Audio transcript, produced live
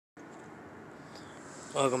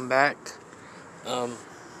Welcome back.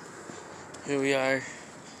 Here we are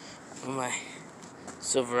with my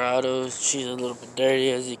Silverado. She's a little bit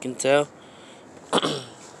dirty, as you can tell.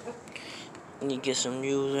 Need to get some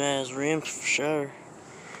new ass rims for sure.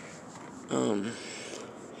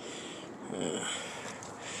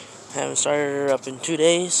 Haven't started her up in 2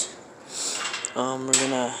 days. We're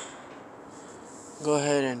gonna go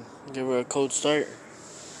ahead and give her a cold start.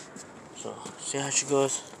 So see how she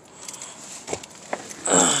goes.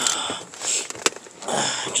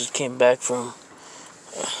 I just came back from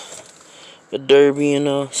the derby,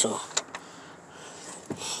 so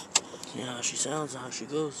see how she sounds and how she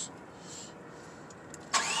goes.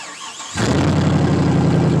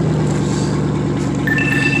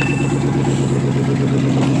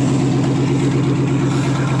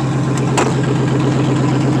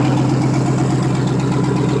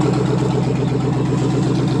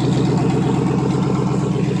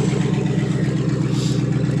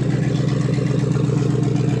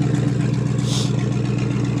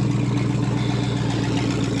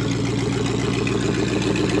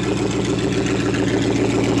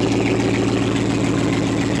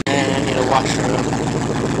 Wash her up.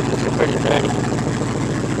 She's pretty dirty.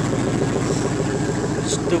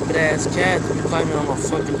 Stupid ass cat climbing on my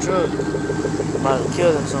fucking truck. I'm about to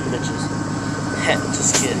kill them some bitches.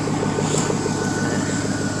 Just kidding.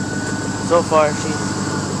 So far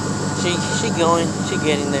she going, she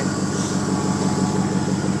getting there.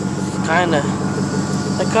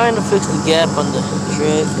 I kinda fixed the gap on the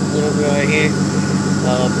truck a little bit right here.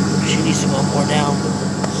 She needs to go more down.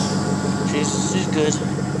 She's good.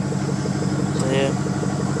 Yeah.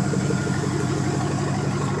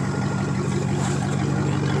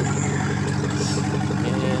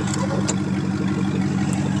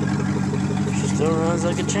 She still runs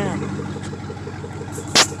like a champ.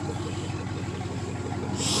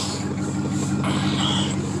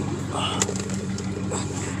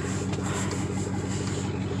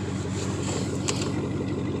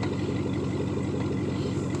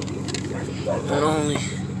 Not only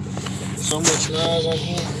so much noise on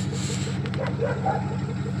here.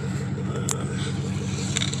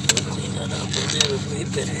 Clean that up a little bit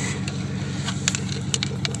better.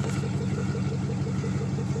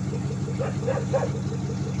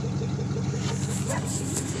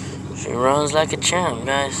 She runs like a champ,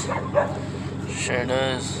 guys. Sure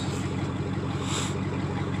does.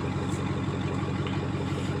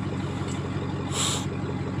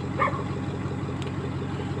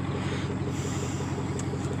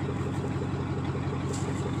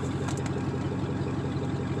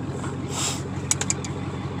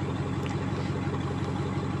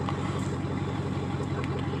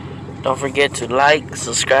 Don't forget to like,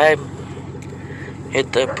 subscribe,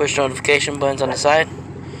 hit the push notification buttons on the side.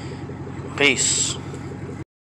 Peace.